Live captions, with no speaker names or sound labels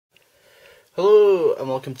Hello and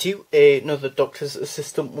welcome to another Doctor's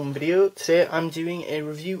Assistant 1 video. Today I'm doing a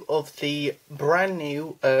review of the brand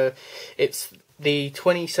new, it's the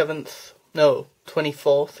 24th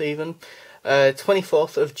even,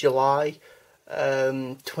 24th of July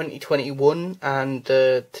 2021, and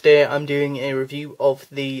today I'm doing a review of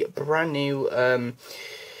the brand new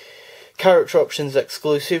character options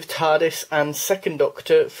exclusive Tardis and Second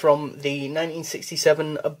Doctor from the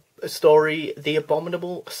 1967 story, The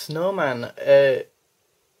Abominable Snowman. The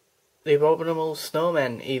Abominable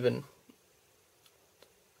Snowman, even.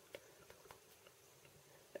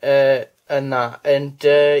 Yeah,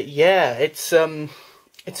 it's a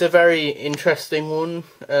very interesting one.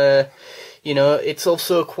 You know, it's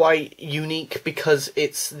also quite unique because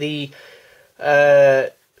it's the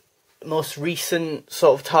most recent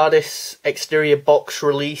sort of TARDIS exterior box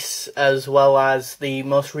release, as well as the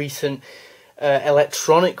most recent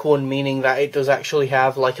electronic one, meaning that it does actually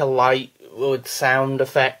have like a light with sound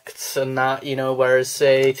effects and that, you know, whereas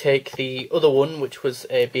say take the other one, which was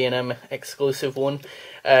a B&M exclusive one,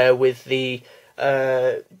 with the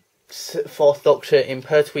Fourth Doctor in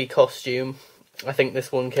Pertwee costume. I think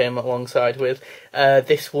this one came alongside with.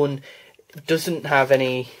 This one doesn't have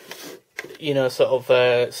any, you know, sort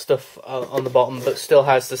of stuff on the bottom, but still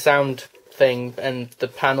has the sound thing and the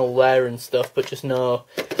panel there and stuff, but just no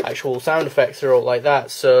actual sound effects or all like that.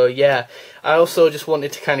 So yeah, I also just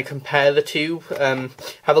wanted to kind of compare the two, have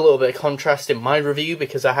a little bit of contrast in my review,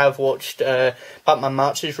 because I have watched Batman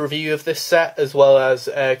March's review of this set, as well as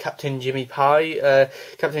Captain Jim Pye's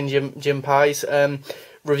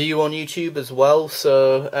review on YouTube as well.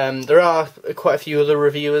 So there are quite a few other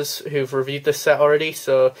reviewers who've reviewed this set already,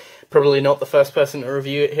 so probably not the first person to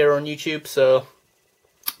review it here on YouTube. So,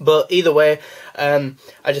 but either way, I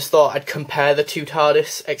just thought I'd compare the two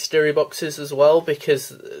TARDIS exterior boxes as well,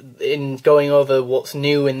 because in going over what's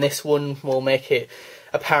new in this one will make it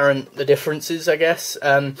apparent the differences, I guess.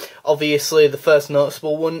 Obviously the first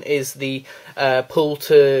noticeable one is the pull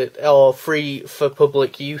to or free for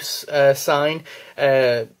public use sign,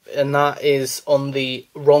 and that is on the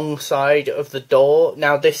wrong side of the door.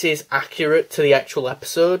 Now this is accurate to the actual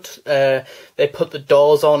episode. They put the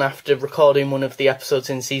doors on after recording one of the episodes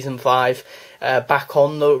in season 5 back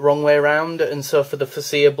on the wrong way around, and so for the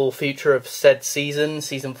foreseeable future of said season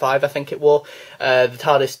 5 I think it was, the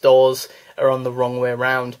TARDIS doors are on the wrong way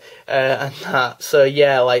around, and that. So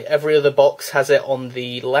yeah, like every other box has it on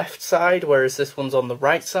the left side, whereas this one's on the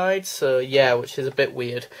right side. So yeah, which is a bit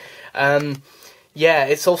weird. Yeah,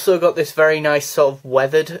 it's also got this very nice sort of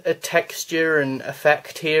weathered texture and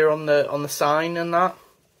effect here on the sign and that.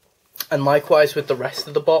 And likewise with the rest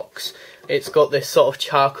of the box, it's got this sort of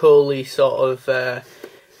charcoaly sort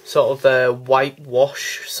of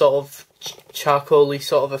whitewash sort of charcoaly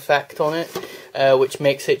sort of effect on it, which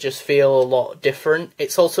makes it just feel a lot different.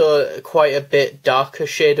 It's also quite a bit darker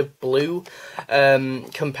shade of blue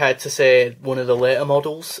compared to, say, one of the later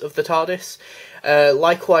models of the TARDIS.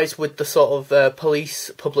 Likewise with the sort of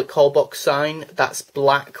police public call box sign, that's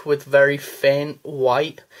black with very faint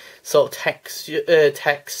white sort of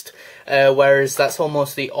text, whereas that's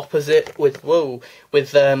almost the opposite with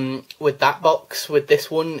that box. With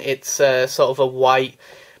this one, it's sort of a white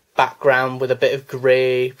background with a bit of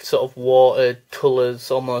grey sort of water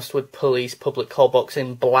colours, almost, with police public call box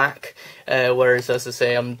in black, whereas, as I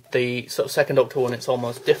say, on the sort of Second Doctor one, it's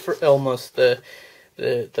almost different, almost the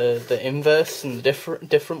inverse and the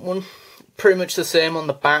different one. Pretty much the same on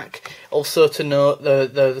the back. Also to note,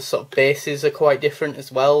 the sort of bases are quite different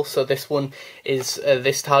as well. So this one is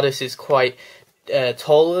this TARDIS is quite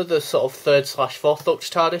taller. The sort of 3rd/4th Doctor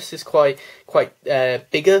TARDIS is quite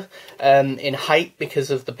bigger in height, because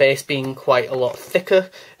of the base being quite a lot thicker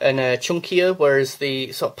and chunkier, whereas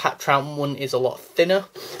the sort of Pat Troughton one is a lot thinner,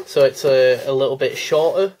 so it's a little bit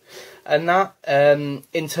shorter. And that,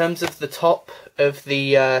 in terms of the top of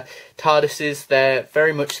the TARDISes, they're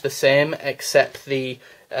very much the same, except the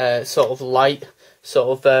sort of light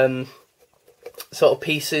sort of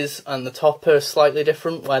pieces on the top are slightly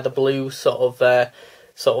different, where the blue sort of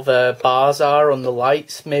bars are on the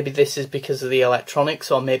lights. Maybe this is because of the electronics,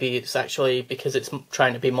 or maybe it's actually because it's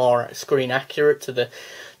trying to be more screen accurate to the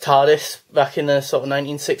TARDIS back in the sort of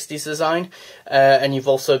 1960s design. And you've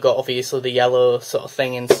also got obviously the yellow sort of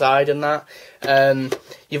thing inside and that.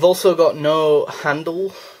 You've also got no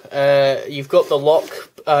handle. You've got the lock,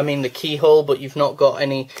 the keyhole, but you've not got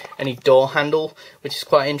any door handle, which is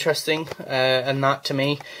quite interesting, and that to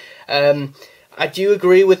me. I do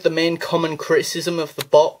agree with the main common criticism of the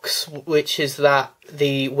box, which is that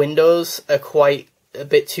the windows are quite a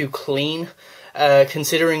bit too clean,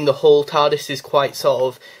 considering the whole TARDIS is quite sort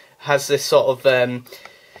of, has this sort of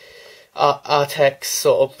Artex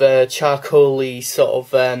sort of charcoaly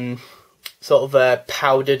sort of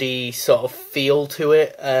powdery sort of feel to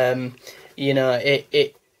it. You know,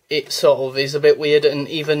 it sort of is a bit weird, and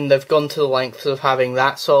even they've gone to the lengths of having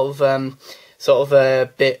that sort of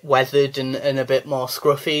a bit weathered and a bit more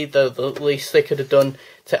scruffy. The least they could have done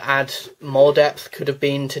to add more depth could have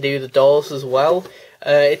been to do the doors as well.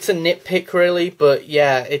 It's a nitpick really, but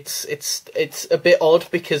yeah, it's a bit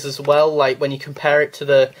odd because as well, like when you compare it to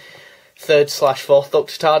the 3rd/4th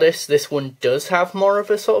Doctor TARDIS, this one does have more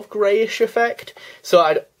of a sort of greyish effect. So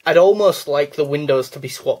I'd almost like the windows to be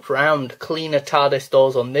swapped round, cleaner TARDIS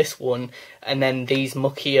doors on this one, and then these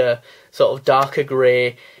muckier sort of darker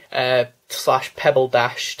grey / pebble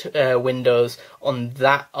dashed windows on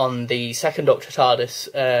the 2nd Doctor TARDIS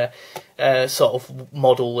sort of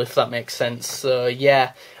model, if that makes sense. So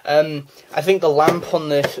yeah, I think the lamp on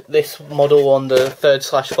this model on the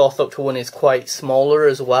 3rd/4th Doctor one is quite smaller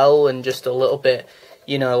as well, and just a little bit,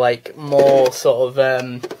 you know, like more sort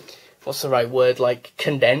of what's the right word, like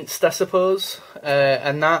condensed, I suppose,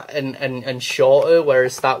 and shorter,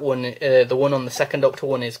 whereas that one, the one on the 2nd Doctor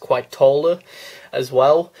one, is quite taller as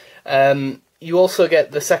well. You also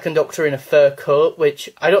get the 2nd Doctor in a fur coat,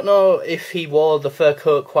 which I don't know if he wore the fur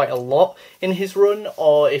coat quite a lot in his run,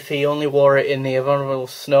 or if he only wore it in the Abominable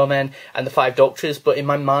Snowman and the 5 Doctors, but in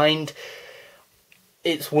my mind,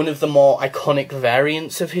 it's one of the more iconic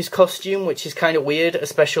variants of his costume, which is kind of weird,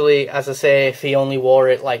 especially, as I say, if he only wore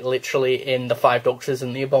it, like, literally in the 5 Doctors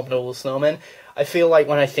and the Abominable Snowman. I feel like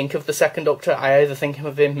when I think of the 2nd Doctor, I either think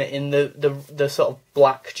of him in the sort of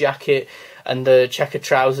black jacket and the checkered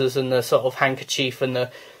trousers and the sort of handkerchief and the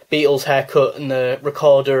Beatles haircut and the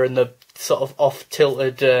recorder and the sort of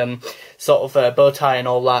off-tilted sort of bow tie and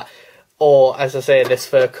all that, or, as I say, this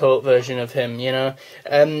fur coat version of him, you know.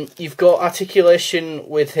 You've got articulation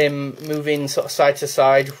with him moving sort of side to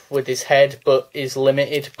side with his head, but is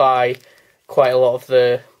limited by quite a lot of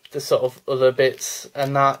the sort of other bits,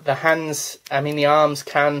 and that the hands, I mean the arms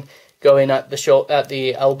can go in at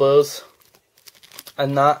the elbows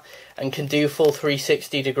and that, and can do full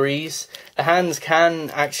 360 degrees. The hands can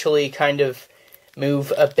actually kind of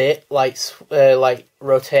move a bit, like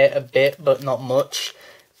rotate a bit, but not much.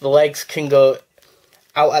 The legs can go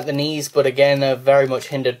out at the knees, but again are very much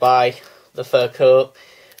hindered by the fur coat.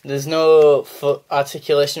 There's no foot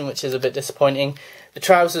articulation, which is a bit disappointing. The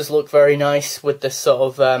trousers look very nice with this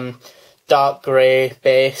sort of dark grey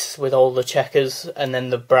base with all the checkers, and then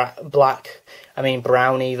the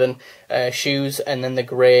brown even, shoes, and then the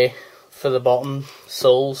grey for the bottom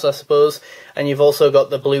soles, I suppose. And you've also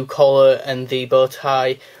got the blue collar and the bow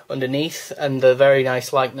tie underneath, and the very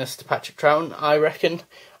nice likeness to Patrick Troughton, I reckon.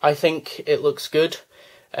 I think it looks good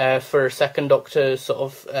for a 2nd Doctor sort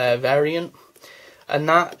of variant. And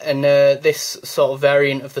this sort of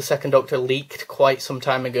variant of the 2nd Doctor leaked quite some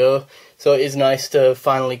time ago, so it is nice to have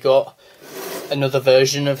finally got another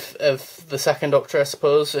version of the 2nd Doctor, I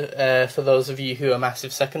suppose, for those of you who are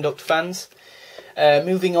massive 2nd Doctor fans.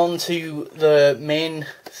 Moving on to the main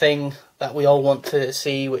thing that we all want to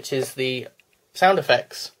see, which is the sound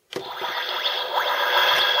effects.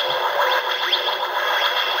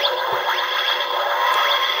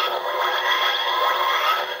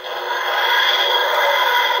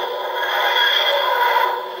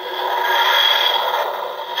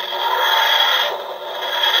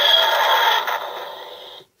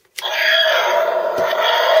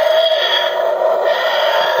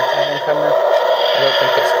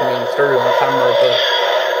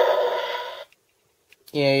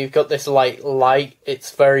 You've got this light,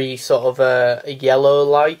 it's very sort of a yellow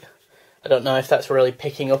light. I don't know if that's really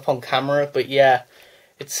picking up on camera, but yeah,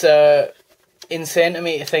 it's insane to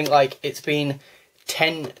me to think like it's been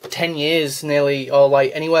 10 years nearly, or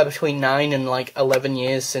like anywhere between 9 and like 11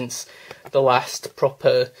 years since the last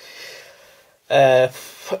proper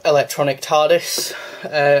electronic TARDIS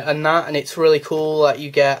and it's really cool that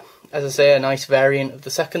you get, as I say, a nice variant of the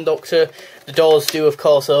 2nd Doctor. The doors do, of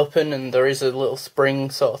course, open, and there is a little spring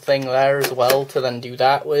sort of thing there as well to then do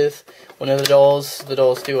that with. One of the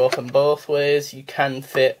doors do open both ways. You can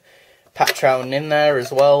fit Pat Troughton in there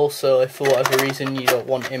as well, so if for whatever reason you don't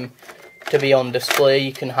want him to be on display,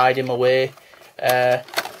 you can hide him away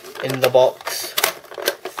in the box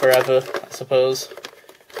forever, I suppose.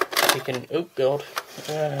 You can, oh god,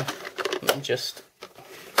 let me just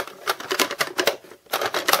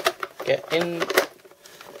get in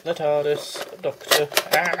the TARDIS, Doctor.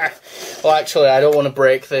 Well, actually, I don't want to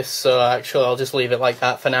break this, so actually I'll just leave it like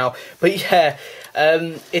that for now. But yeah,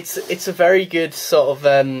 it's a very good sort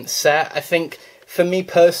of set. I think, for me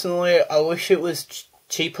personally, I wish it was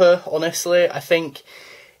cheaper, honestly. I think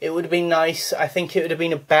it would have been nice. I think it would have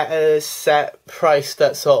been a better set priced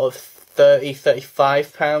at sort of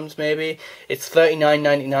 £30-35 maybe. It's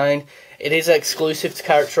 £39.99. It is exclusive to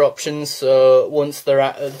character options, so once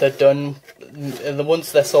they're done,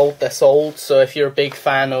 once they're sold. So if you're a big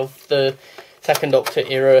fan of the Second Doctor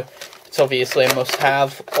era, it's obviously a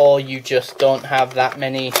must-have, or you just don't have that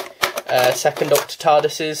many Second Doctor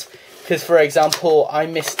TARDISes. Because, for example, I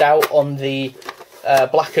missed out on the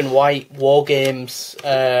black and white War Games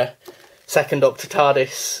Second Doctor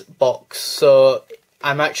TARDIS box, so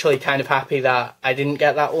I'm actually kind of happy that I didn't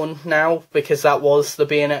get that one now, because that was the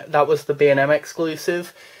B&M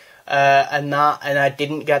exclusive, and I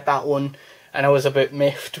didn't get that one, and I was a bit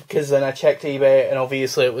miffed, because then I checked eBay and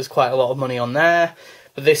obviously it was quite a lot of money on there.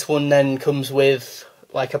 But this one then comes with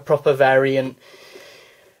like a proper variant,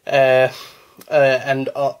 and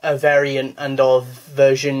a variant and/or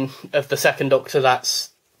version of the Second Doctor that's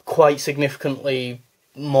quite significantly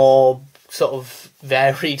more sort of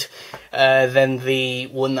varied than the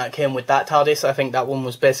one that came with that TARDIS. I think that one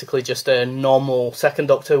was basically just a normal Second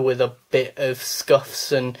Doctor with a bit of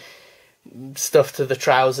scuffs and stuff to the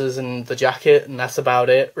trousers and the jacket, and that's about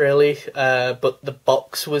it really. But the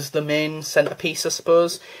box was the main centerpiece, I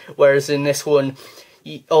suppose, whereas in this one,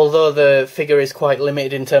 although the figure is quite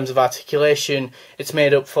limited in terms of articulation, it's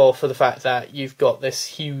made up for the fact that you've got this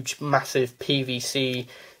huge massive PVC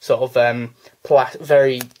sort of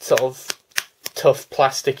very sort of tough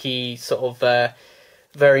plasticky sort of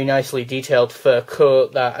very nicely detailed fur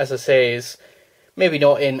coat that, as I say, is maybe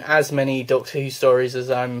not in as many Doctor Who stories as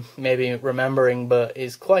I'm maybe remembering, but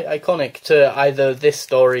is quite iconic to either this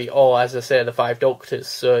story or, as I say, the Five Doctors.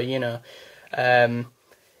 So, you know, and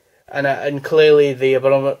clearly the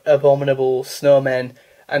abominable snowman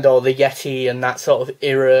and or the Yeti and that sort of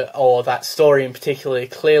era, or that story in particular,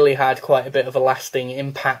 clearly had quite a bit of a lasting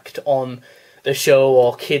impact on the show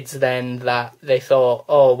or kids then, that they thought,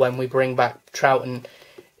 oh, when we bring back Troughton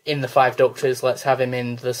in the Five Doctors, let's have him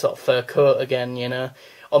in the sort of fur coat again, you know.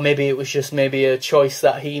 Or maybe it was just maybe a choice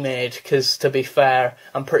that he made, because to be fair,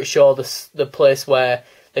 I'm pretty sure the place where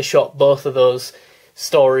they shot both of those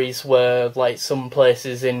stories were like some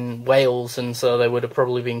places in Wales, and so they would have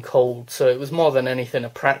probably been cold. So it was more than anything a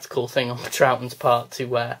practical thing on Troughton's part to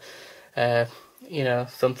wear, you know,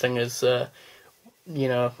 something as you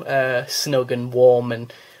know, snug and warm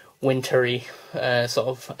and wintry sort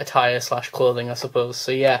of attire / clothing, I suppose.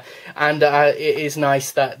 So yeah, and it is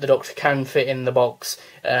nice that the Doctor can fit in the box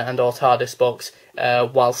and or TARDIS box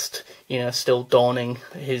whilst, you know, still donning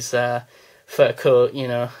his fur coat. You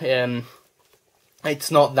know,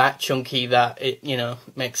 it's not that chunky that it, you know,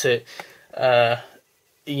 makes it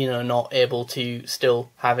you know, not able to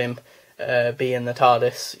still have him be in the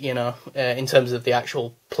TARDIS, you know, in terms of the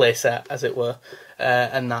actual playset, as it were,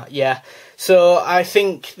 and that, yeah. So I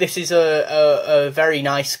think this is a very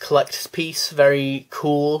nice collector's piece, very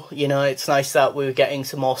cool, you know. It's nice that we're getting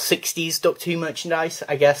some more 60s Doctor Who merchandise.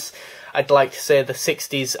 I guess I'd like to say the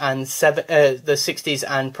 60s and the 60s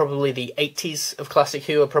and probably the 80s of Classic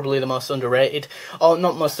Who are probably the most underrated, or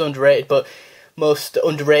not most underrated, but most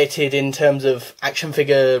underrated in terms of action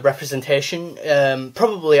figure representation.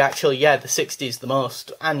 Probably actually, yeah, the 60s the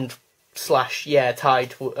most, and / yeah,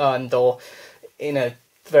 tied and or in a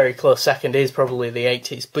very close second is probably the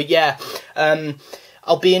 80s. But yeah,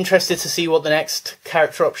 I'll be interested to see what the next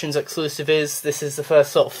character options exclusive is. This is the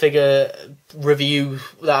first sort of figure review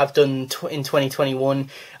that I've done in 2021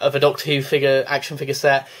 of a Doctor Who action figure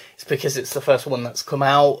set. It's because it's the first one that's come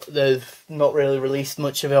out. They've not really released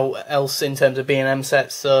much of else in terms of B&M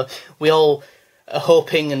sets, so we all are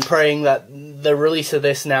hoping and praying that the release of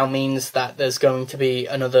this now means that there's going to be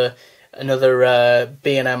another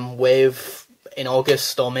B&M wave in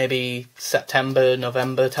August, or maybe September,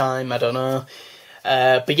 November time, I don't know.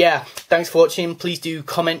 But yeah, thanks for watching. Please do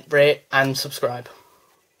comment, rate and subscribe.